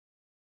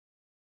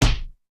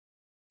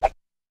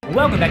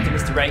Welcome back to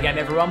mr-agame,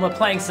 everyone. We're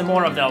playing some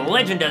more of The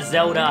Legend of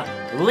Zelda,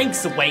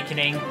 Link's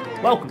Awakening.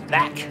 Welcome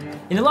back.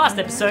 In the last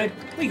episode,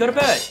 we got a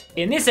bird.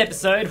 In this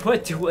episode, we're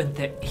doing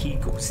the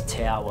Eagle's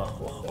Tower.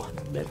 Oh,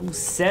 level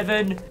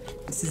 7.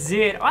 This is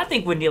it. I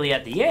think we're nearly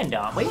at the end,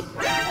 aren't we?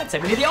 I'd say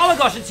we're nearly. Oh my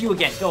gosh, it's you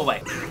again. Go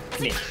away.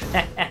 Come here.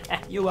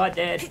 You are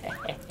dead.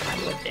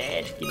 You are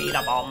dead. Give me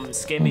the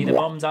bombs. Give me the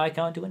bombs. I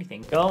can't do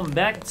anything. Going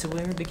back to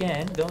where it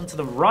began. Going to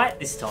the right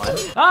this time.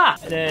 Ah!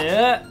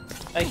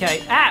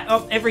 Okay. Ah!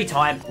 Oh, every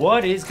time.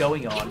 What is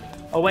going on?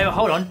 Oh, wait,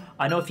 hold on.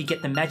 I know if you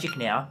get the magic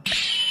now.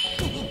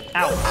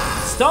 Ow.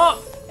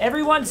 Stop!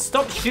 Everyone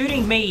stop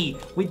shooting me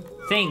with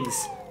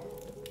things.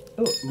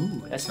 Oh,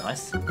 ooh, that's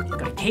nice.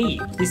 Got a key.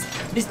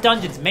 This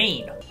dungeon's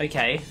mean.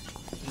 Okay.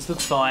 This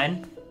looks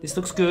fine. This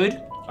looks good.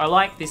 I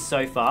like this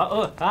so far.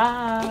 Oh,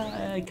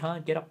 I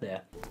can't get up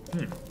there.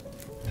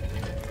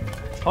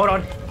 Hold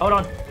on.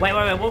 Wait.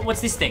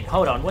 What's this thing?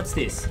 Hold on. What's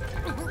this?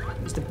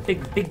 Just a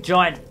big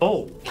giant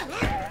ball.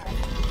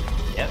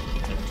 Yep.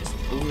 Just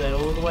pull that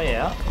all the way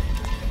out.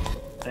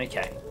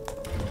 Okay.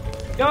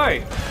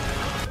 Go.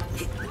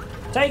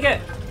 Take it.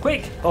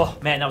 Quick. Oh,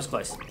 man, that was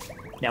close.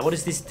 Now, what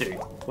does this do?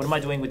 What am I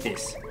doing with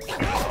this?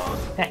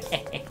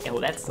 Well,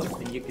 that's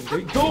something you can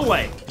do. Go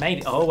away.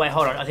 Maybe. Oh, wait,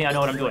 hold on. I think I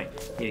know what I'm doing.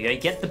 Here you go.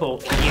 Get the ball.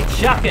 You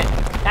chuck it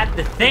at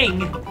the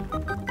thing.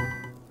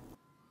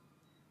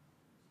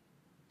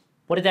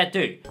 What did that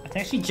do? I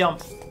can actually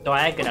jump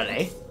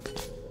diagonally.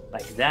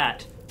 Like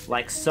that.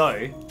 Like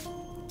so.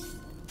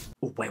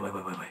 Oh, wait.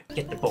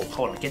 Get the ball.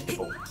 Hold on. Get the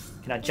ball.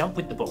 Can I jump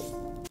with the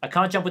ball? I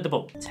can't jump with the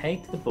ball.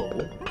 Take the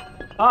ball.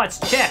 Oh, it's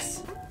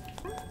chess.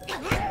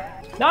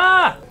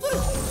 Ah!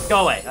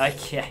 Go away.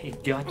 Okay,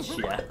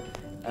 gotcha.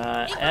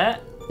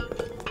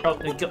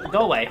 Go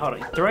away. Hold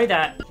on. Throw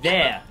that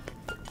there.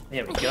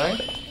 There we go.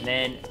 And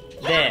then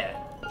there.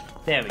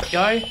 There we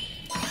go.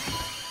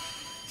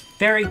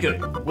 Very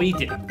good. We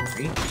did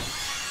it.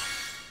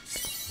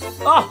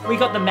 Oh, we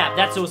got the map.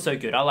 That's also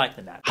good. I like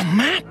the map. A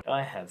map?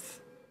 I have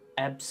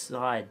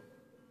I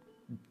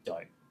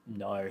don't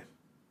know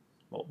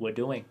what we're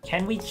doing.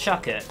 Can we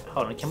chuck it?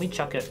 Hold on. Can we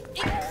chuck it?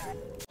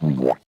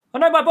 Oh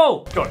no, my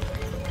ball! Go.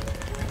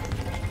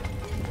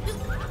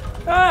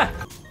 Ah!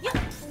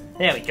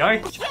 There we go.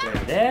 Chuck it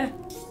over there.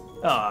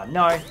 Oh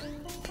no.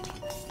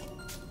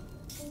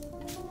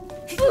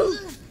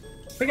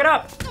 Pick it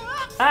up!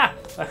 Ah!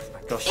 Oh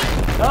my gosh.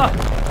 Oh!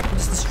 I'm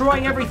just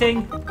destroying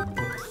everything.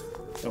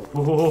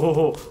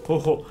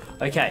 Oh,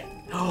 okay.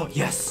 Oh,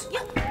 yes!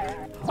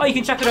 Oh, you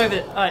can chuck it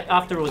over,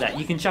 after all that,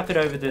 you can chuck it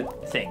over the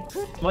thing.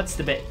 What's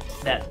the bit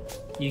that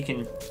you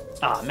can...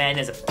 Ah, man,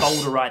 there's a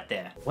boulder right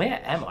there. Where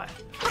am I?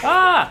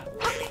 Ah!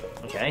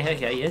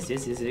 Okay, yes.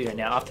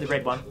 Now, after the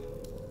red one.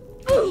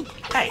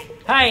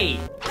 Hey!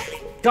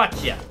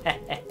 Gotcha!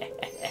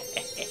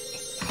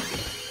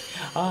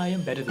 I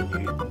am better than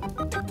you.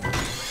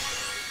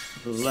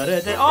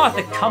 Oh,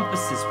 the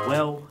compass as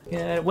well.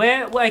 Yeah,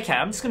 okay,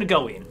 I'm just gonna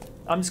go in.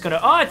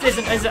 Oh,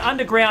 there's an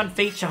underground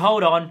feature,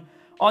 hold on.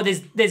 Oh,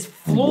 there's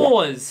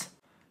floors.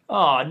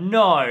 Oh,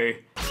 no.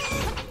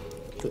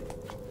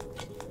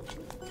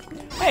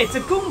 Hey, it's a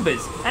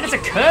Goombas, and it's a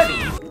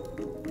Kirby.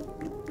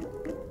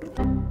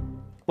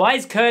 Why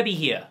is Kirby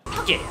here?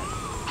 Get.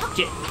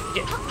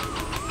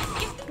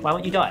 Why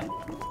won't you die?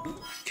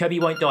 Kirby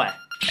won't die.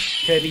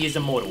 Kirby is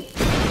immortal.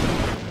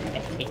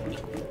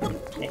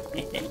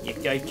 You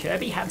go,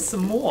 Kirby, have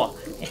some more.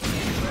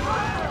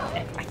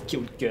 I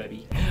killed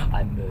Kirby.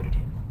 I murdered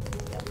him.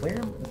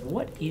 Now,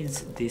 what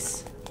is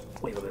this?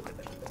 Wait.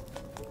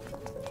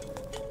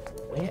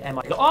 Where am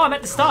I? Oh, I'm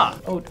at the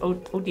start. Oh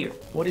dear.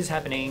 What is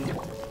happening?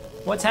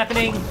 What's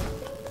happening?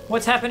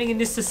 What's happening in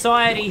this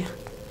society?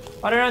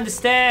 I don't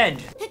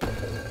understand.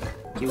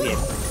 Kill him.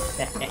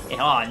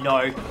 Oh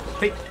no.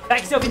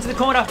 Back yourself into the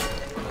corner.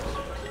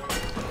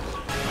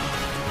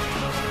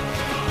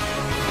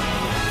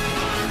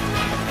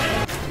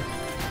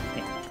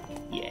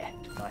 Yeah,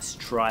 nice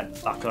try,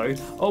 bucko.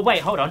 Oh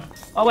wait, hold on.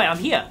 Oh wait, I'm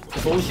here.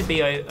 The ball should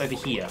be over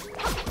here.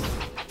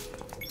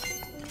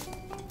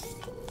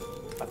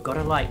 I've got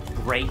to like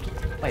break.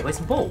 Wait, where's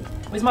the ball?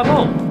 Where's my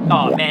ball?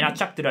 Oh man, I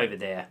chucked it over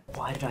there.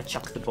 Why did I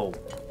chuck the ball?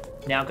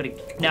 Now I've got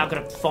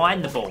to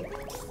find the ball.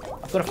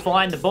 I've got to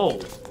find the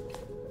ball.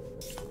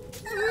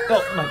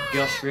 Oh my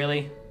gosh,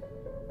 really?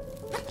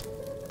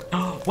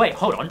 Oh, wait,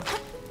 hold on.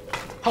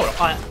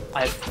 I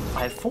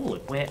have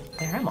fallen. Where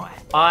am I?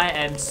 I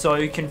am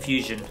so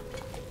confusion.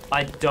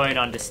 I don't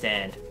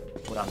understand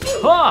what I'm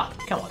doing. Ah!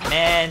 Come on,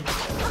 man.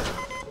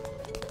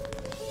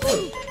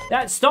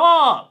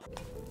 Stop!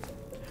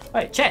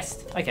 Wait,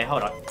 chest. Okay,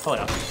 hold on.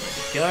 There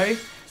we go.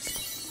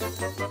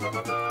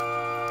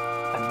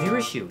 A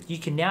mirror shield. You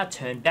can now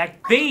turn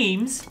back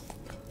beams.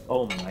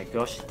 Oh my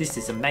gosh, this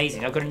is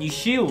amazing. I've got a new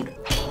shield.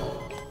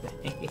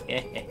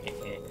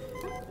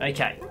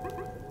 Okay.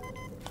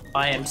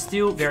 I am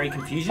still very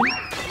confused.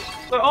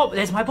 Oh,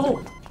 there's my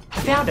ball.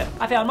 I found it.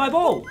 I found my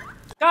ball.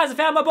 Guys, I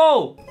found my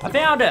ball. I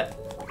found it.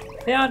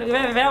 Found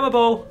my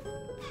ball.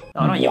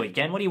 Oh, not you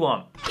again. What do you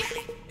want?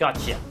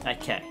 Gotcha.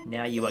 Okay,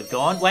 now you are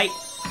gone. Wait.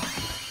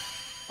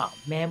 Oh,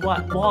 man,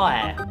 what?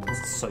 Why? This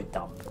is so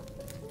dumb.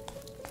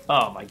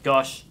 Oh my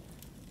gosh.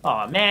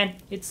 Oh man,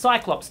 it's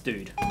Cyclops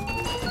dude.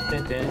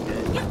 Dun, dun,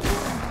 dun.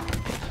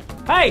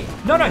 Hey!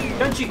 No,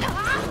 don't you...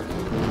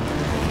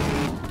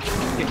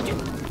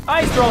 Oh,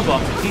 he's throwing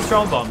bombs. He's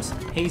throwing bombs.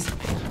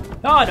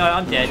 Oh no,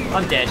 I'm dead.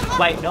 I'm dead.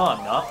 Wait, no,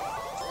 I'm not.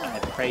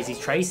 Crazy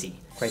Tracy.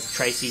 Crazy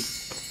Tracy.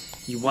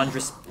 You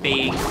wondrous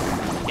being.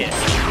 Yes.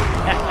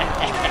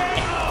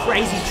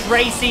 Crazy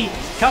Tracy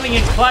coming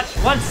in clutch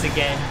once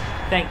again.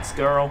 Thanks,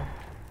 girl.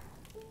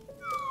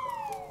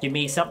 Give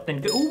me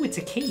something good. Ooh, it's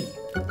a key.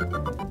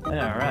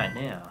 Alright,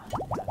 now.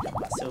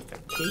 Myself a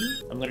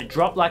key. I'm gonna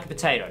drop like a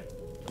potato.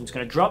 I'm just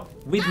gonna drop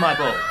with my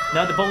ball.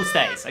 No, the ball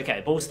stays. Okay,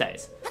 ball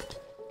stays.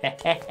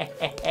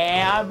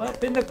 I'm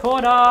up in the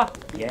corner.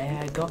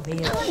 Yeah, got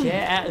me a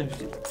chair.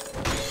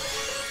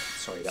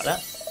 Sorry about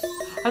that.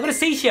 I got a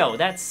seashell.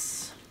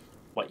 That's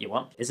what you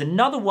want. There's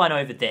another one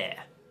over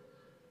there.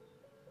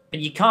 But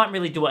you can't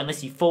really do it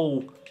unless you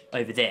fall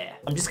over there.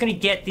 I'm just gonna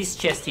get this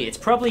chest here. It's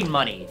probably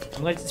money.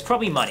 It's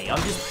probably money.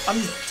 I'm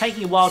just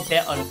taking a wild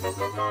bet on...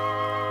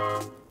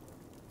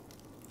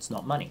 It's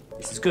not money.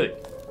 This is good.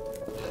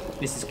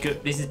 This is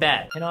good. This is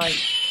bad. Can I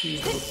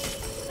use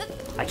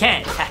the... I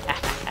can.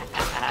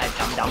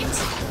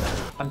 Dum-dums.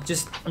 I'm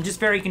just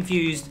very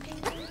confused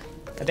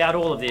about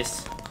all of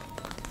this.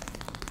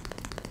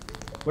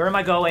 Where am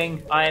I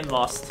going? I am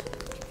lost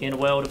in a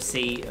world of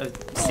sea.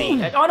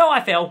 Oh no, I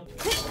fell.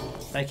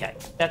 Okay,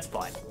 that's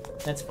fine.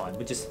 That's fine.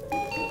 We're just...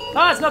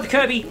 Ah, it's not the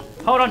Kirby.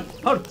 Hold on.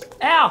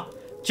 Ow!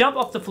 Jump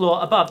off the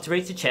floor above to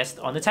reach the chest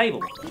on the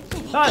table.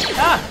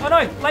 Oh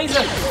no,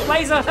 laser.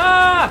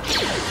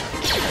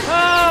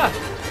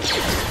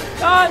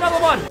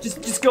 Another one.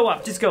 Just go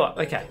up.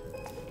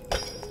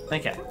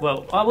 Okay,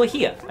 well, we're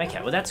here.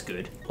 Okay, well, that's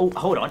good. Oh,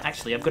 hold on.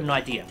 Actually, I've got an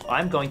idea.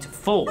 I'm going to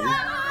fall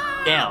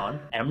down,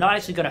 and I'm not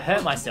actually going to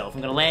hurt myself.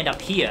 I'm going to land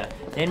up here.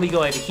 Then we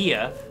go over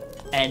here,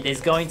 and there's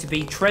going to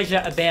be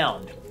treasure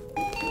abound.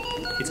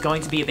 It's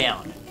going to be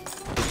abound.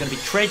 There's going to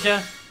be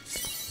treasure.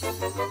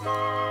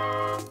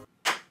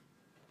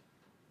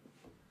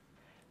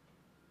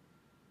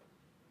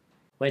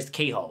 Where's the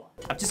keyhole?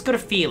 I've just got a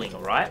feeling,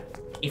 all right?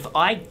 If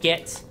I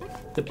get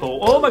the ball...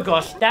 Oh my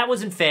gosh, that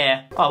wasn't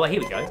fair. Oh, well, here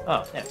we go.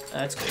 Oh, yeah,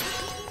 that's good.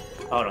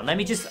 Hold on, let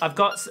me just... I've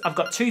got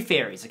 2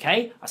 fairies,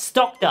 okay? I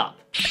stocked up.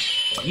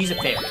 Use a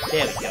fairy.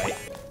 There we go.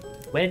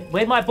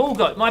 Where'd my ball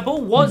go? My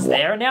ball was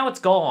there, and now it's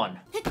gone.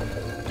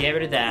 Get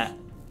rid of that.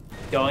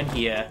 Go in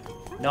here.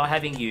 Not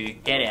having you.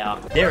 Get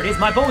out. There it is.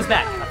 My ball's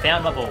back. I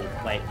found my ball.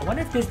 Wait, I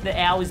wonder if the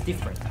owl is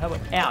different.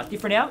 Owl.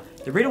 Different owl?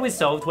 The riddle is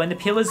solved when the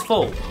pillars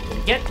fall.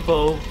 You get the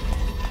ball,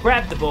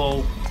 grab the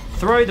ball,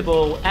 throw the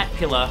ball at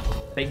pillar,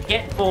 but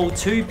get ball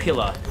to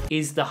pillar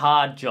is the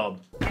hard job.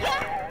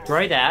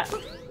 Throw that.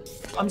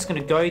 I'm just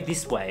gonna go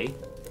this way.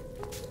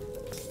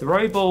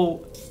 Throw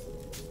ball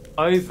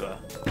over.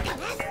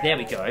 There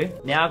we go.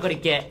 Now I've got to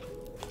get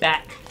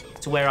back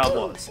to where I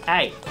was.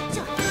 Hey.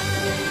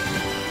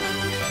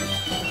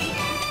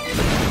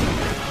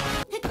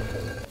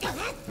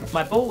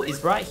 My ball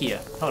is right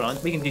here. Hold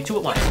on, we can do 2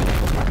 at once.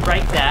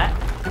 Break that.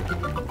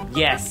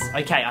 Yes,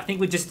 okay, I think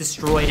we just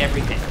destroyed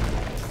everything.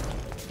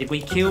 Did we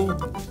kill...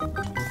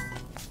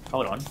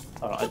 Hold on,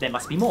 there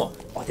must be more.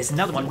 Oh, there's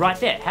another one right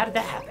there. How did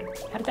that happen?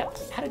 How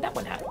did that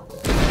one happen?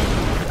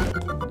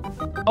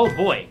 Oh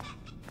boy.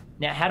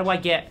 Now, how do I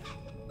get...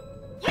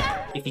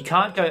 If you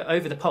can't go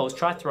over the poles,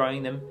 try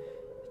throwing them.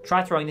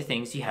 Try throwing the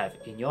things you have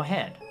in your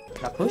hand.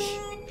 Can I push?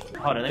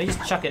 Hold on, let me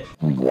just chuck it.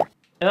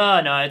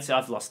 Oh no,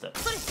 I've lost it.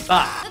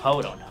 Ah,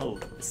 hold on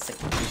a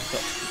second.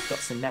 We've got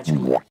some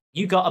magical...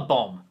 You got a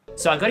bomb.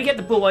 So I've got to get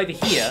the ball over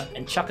here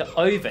and chuck it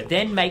over,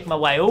 then make my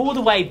way all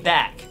the way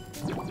back.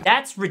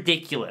 That's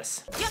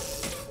ridiculous.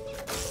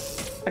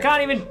 I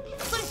can't even...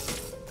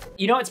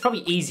 You know, it's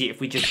probably easier if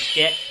we just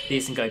get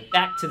this and go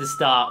back to the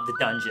start of the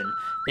dungeon.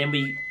 Then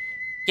we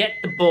get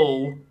the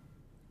ball,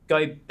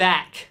 go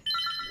back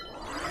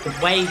the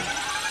way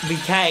we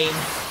came.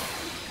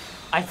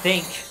 I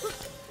think.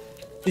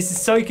 This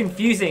is so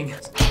confusing.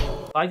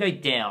 If I go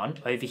down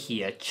over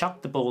here,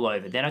 chuck the ball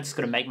over, then I just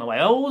got to make my way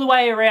all the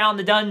way around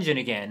the dungeon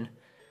again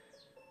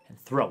and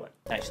throw it.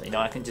 Actually, no,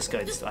 I can just go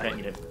this way. I don't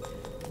need to...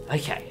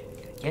 Okay,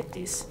 get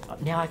this.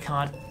 Now I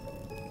can't...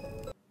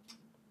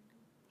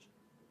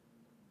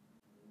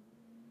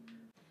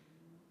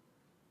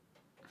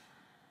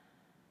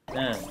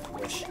 Oh,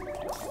 gosh.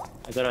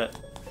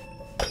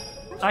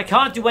 I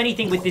can't do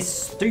anything with this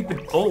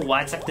stupid ball.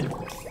 I have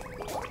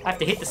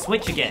to hit the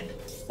switch again.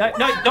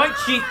 No, don't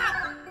cheat.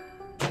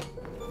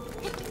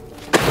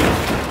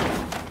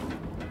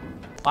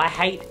 I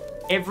hate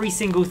every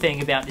single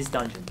thing about this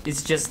dungeon.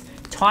 It's just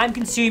time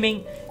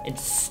consuming and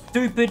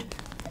stupid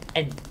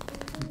and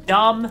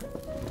dumb.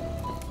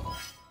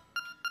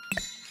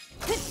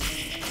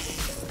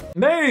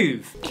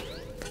 Move!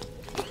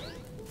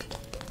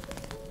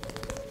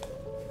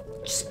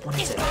 Just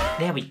wanted to...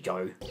 There we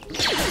go.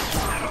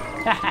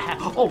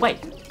 Oh wait,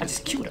 I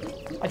just killed him.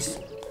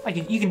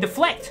 You can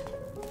deflect.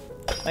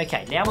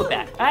 Okay, now we're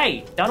back.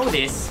 Hey, done all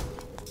this.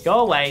 Go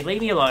away, leave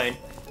me alone.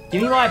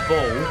 Give me my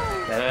ball.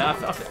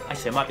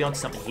 Actually, I might be onto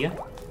something here.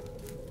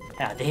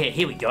 Ah, there,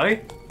 here we go.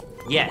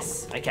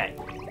 Yes, okay.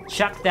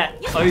 Chuck that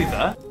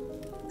over.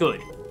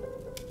 Good.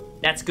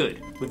 That's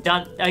good. We've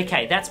done,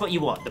 okay, that's what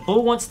you want. The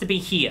ball wants to be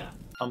here.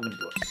 I'm gonna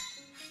do it.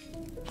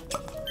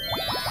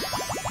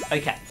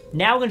 Okay,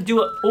 now we're gonna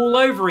do it all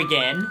over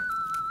again.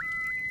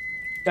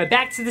 Go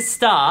back to the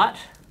start.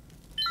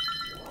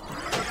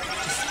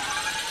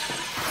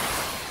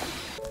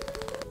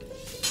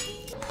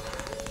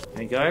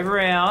 And go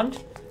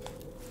around.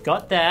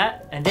 Got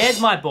that. And there's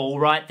my ball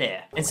right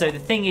there. And so the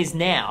thing is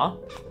now...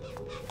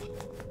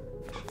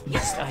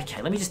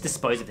 Okay, let me just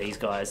dispose of these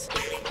guys.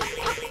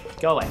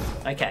 Go away.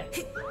 Okay.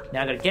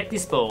 Now I gotta get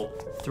this ball,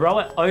 throw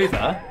it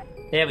over.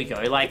 There we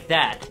go, like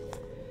that.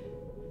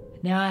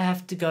 Now I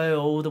have to go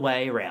all the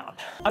way around.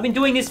 I've been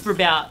doing this for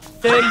about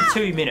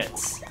 32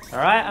 minutes. All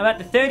right, I'm at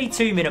the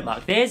 32-minute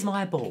mark. There's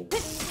my ball.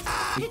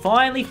 We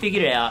finally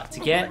figured it out to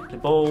get the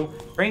ball,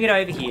 bring it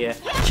over here,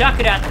 chuck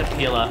it at the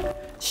pillar.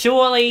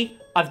 Surely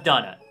I've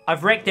done it.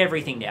 I've wrecked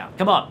everything now.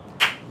 Come on.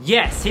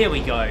 Yes, here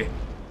we go.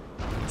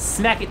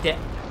 Smack it down.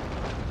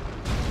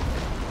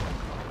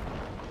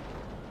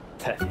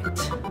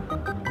 Perfect.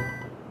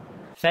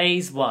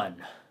 Phase 1.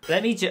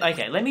 Let me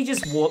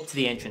just warp to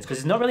the entrance because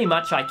there's not really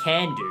much I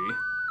can do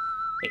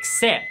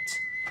except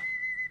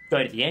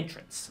go to the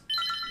entrance.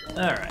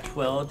 Alright,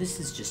 well, this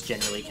is just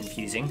generally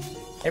confusing.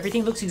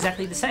 Everything looks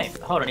exactly the same.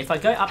 Hold on, if I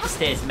go up the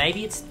stairs,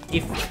 maybe it's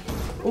different.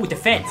 Oh,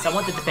 defense. I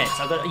want the defense.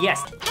 I got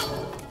yes.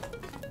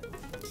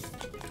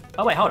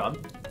 Oh, wait, hold on.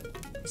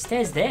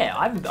 Stairs there.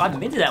 I haven't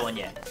been to that one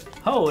yet.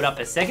 Hold up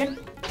a second.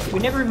 We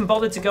never even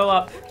bothered to go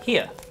up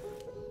here.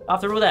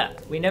 After all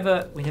that, we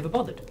never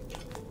bothered.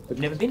 We've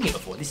never been here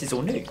before. This is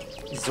all new.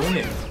 This is all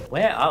new.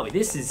 Where are we?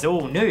 This is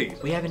all new.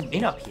 We haven't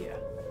been up here.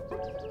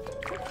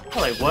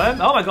 Hello,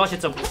 worm. Oh my gosh,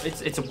 it's a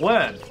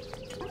worm.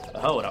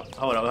 Hold up.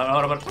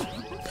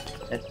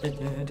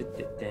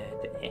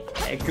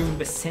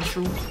 Goomba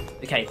Central.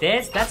 Okay,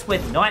 that's where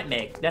the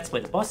nightmare. That's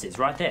where the boss is,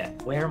 right there.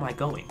 Where am I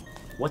going?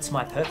 What's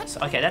my purpose?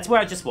 Okay, that's where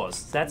I just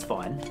was. That's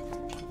fine.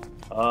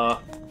 Oh.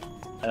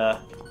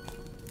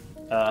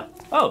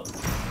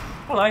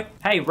 Hello.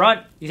 Hey,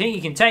 runt. You think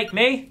you can take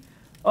me?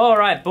 All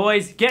right,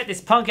 boys. Get this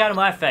punk out of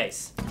my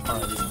face. Oh,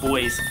 this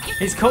boys.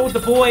 He's called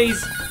the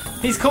boys.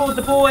 He's called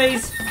the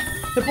boys.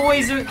 The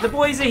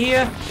boys are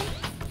here.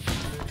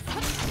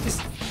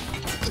 Just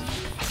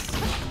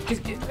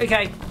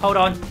okay, hold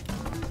on.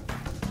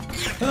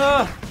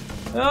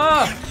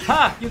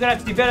 Ha! You're gonna have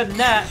to do better than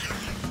that.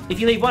 If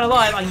you leave one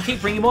alive, I can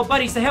keep bringing more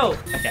buddies to help.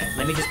 Okay,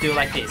 let me just do it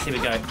like this. Here we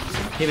go.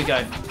 Here we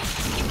go.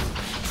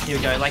 Here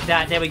we go, like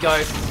that. There we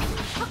go.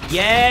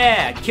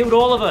 Yeah, killed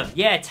all of them.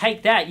 Yeah,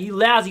 take that, you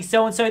lousy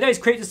so-and-so. Those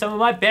creeps are some of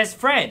my best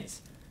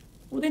friends.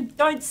 Well, then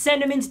don't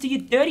send them in to do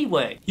your dirty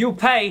work. You'll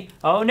pay.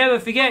 I'll never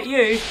forget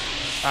you.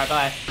 All right,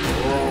 bye.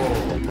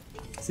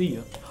 See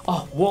ya.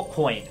 Oh, walk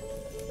point.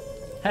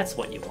 That's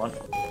what you want.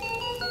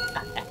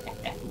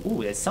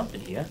 Ooh, there's something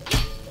here.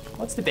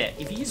 What's the bet?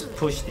 If you just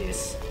push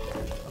this,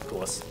 of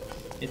course,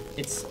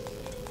 it's...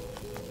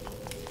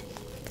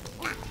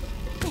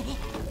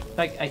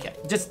 Like, okay,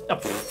 just,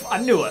 I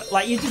knew it.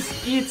 Like,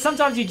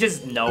 sometimes you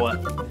just know it.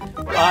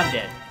 Oh, I'm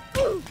dead.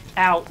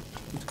 Ow.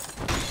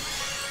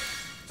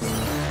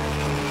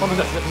 Oh my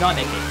gosh,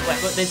 nightmare kid.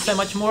 Wait, look, there's so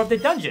much more of the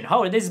dungeon.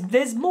 Oh, there's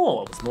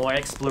more. There's more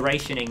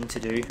explorationing to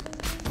do.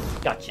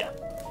 Gotcha.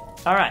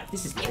 All right,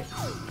 this is new.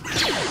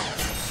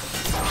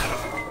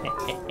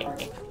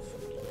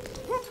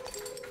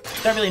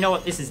 Don't really know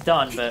what this has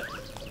done, but...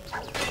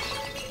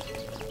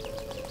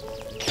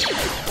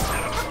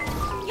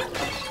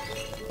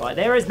 Right,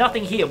 there is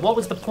nothing here. What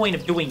was the point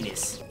of doing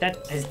this?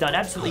 That has done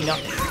absolutely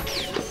nothing.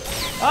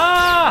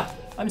 Ah!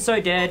 I'm so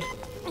dead.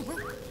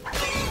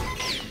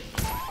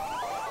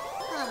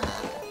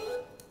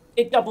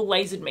 It double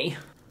lasered me.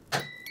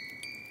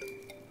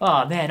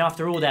 Oh man,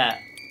 after all that,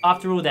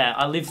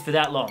 I lived for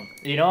that long.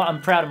 You know, I'm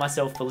proud of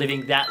myself for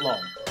living that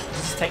long. Does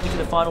this take me to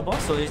the final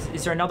boss, or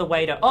is there another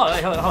way to... Oh,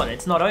 hold on,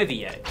 it's not over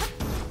yet.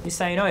 You're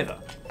saying over.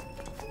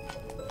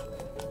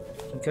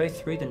 You can go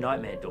through the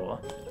nightmare door.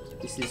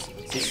 Is this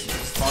the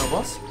final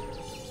boss?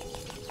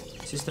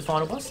 Is this the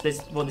final boss?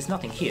 There's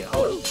nothing here.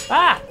 Hold on.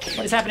 Ah!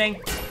 What is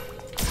happening?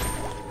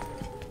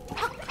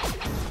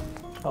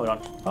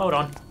 Hold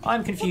on.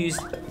 I'm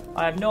confused.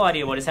 I have no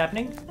idea what is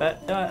happening,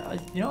 but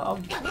you know,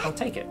 I'll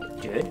take it.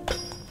 Good.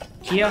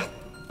 Here.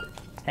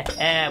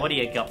 What do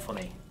you got for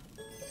me?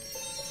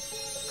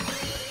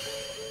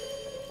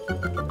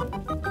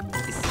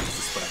 Is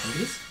this what I can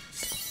use?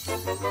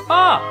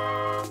 Ah!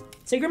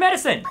 Secret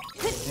medicine!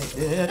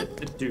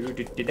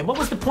 Then what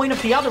was the point of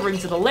the other room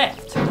to the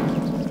left?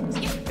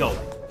 Go.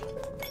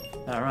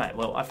 Alright,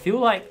 well, I feel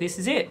like this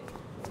is it.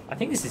 I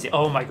think this is it.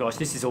 Oh my gosh,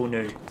 this is all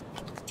new.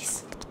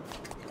 This.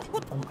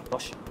 Oh my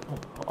gosh.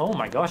 Oh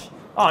my gosh.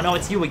 Oh no,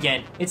 it's you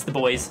again. It's the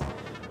boys.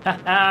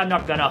 I'm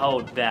not gonna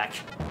hold back.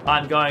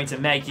 I'm going to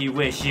make you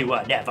wish you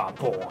were never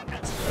born.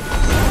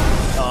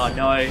 Oh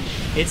no,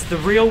 it's the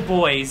real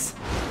boys.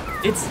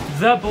 It's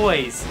the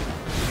boys.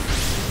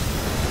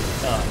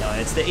 Oh no,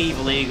 it's the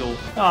evil eagle.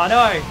 Oh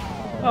no!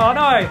 Oh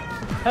no!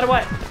 How do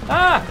I...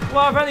 Ah!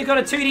 Well, I've only got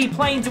a 2D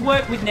plane to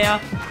work with now.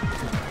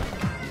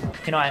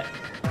 Can I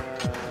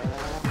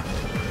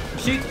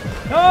shoot?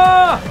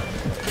 Ah!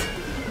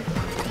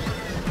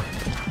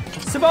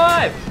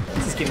 Survive!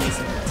 This is giving me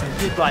some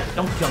good, like,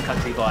 Donkey Kong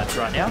Country vibes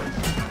right now.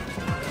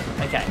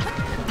 Okay,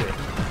 good.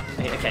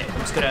 Okay, I'm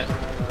just gonna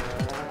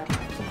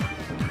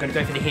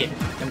go for the hit.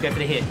 I'm gonna go for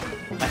the hit,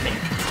 I think.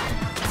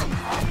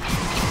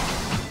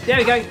 There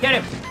we go, get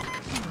him!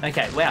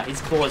 Okay, wow,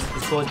 his claw's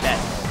bad.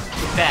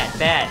 It's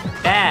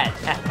bad.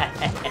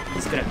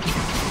 He's gonna...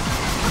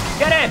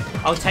 Get him!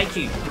 I'll take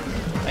you.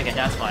 Okay,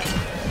 that's fine.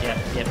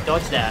 Yep,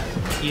 dodge that.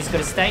 You just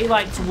gotta stay,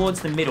 like,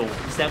 towards the middle,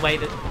 so that way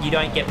that you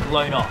don't get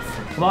blown off.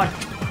 Come on.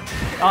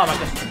 Oh my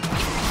gosh.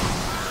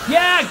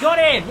 Yeah, got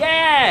him!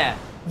 Yeah!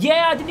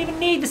 Yeah, I didn't even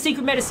need the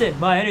secret medicine.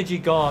 My energy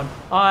gone.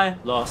 I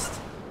lost.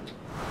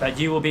 But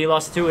you will be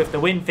lost too if the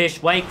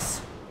windfish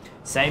wakes.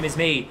 Same as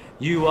me.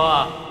 You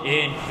are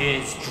in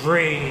his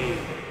dream.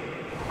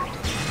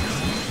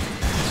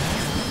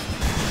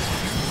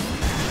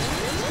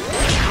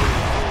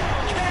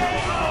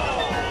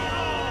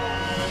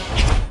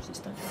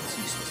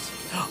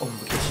 Oh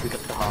my gosh, we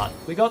got the heart.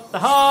 We got the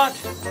heart!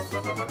 Is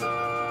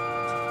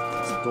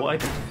the door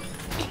open?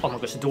 Oh my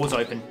gosh, the door's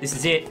open. This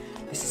is it.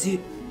 This is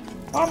it.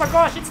 Oh my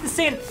gosh, it's the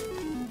synth!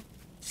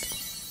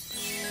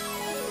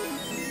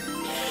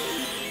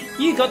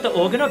 You got the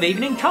organ of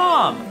evening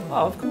calm!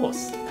 Oh, of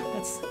course.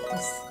 That's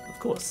of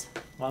course.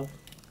 Why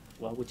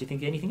would you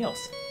think anything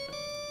else?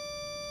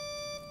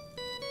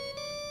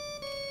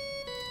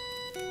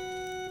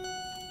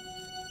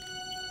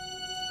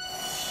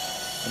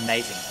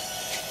 Amazing.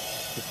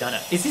 We've done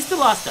it. Is this the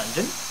last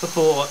dungeon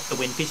before the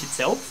windfish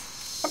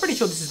itself? I'm pretty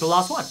sure this is the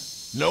last one.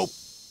 Nope.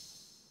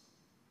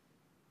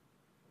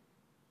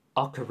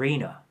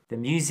 Ocarina. The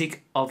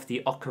music of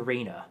the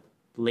ocarina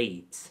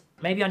leads.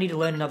 Maybe I need to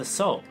learn another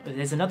song.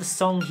 There's another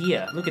song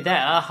here. Look at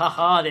that. Ah ha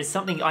ha. There's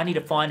something. I need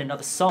to find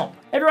another song.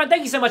 Everyone,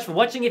 thank you so much for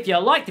watching. If you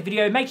liked the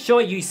video, make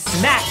sure you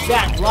smash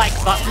that like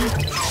button.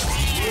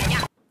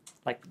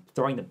 Like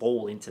throwing the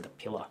ball into the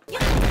pillar.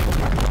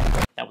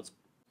 That was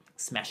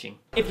smashing.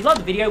 If you loved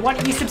the video, why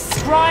don't you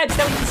subscribe so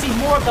that we can see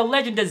more of The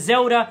Legend of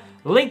Zelda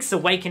Link's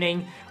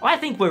Awakening. I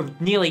think we're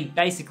nearly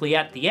basically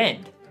at the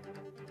end.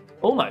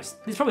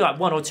 Almost. There's probably like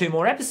 1 or 2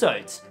 more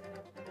episodes.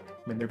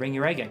 Remember to bring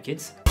your A-game,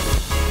 kids.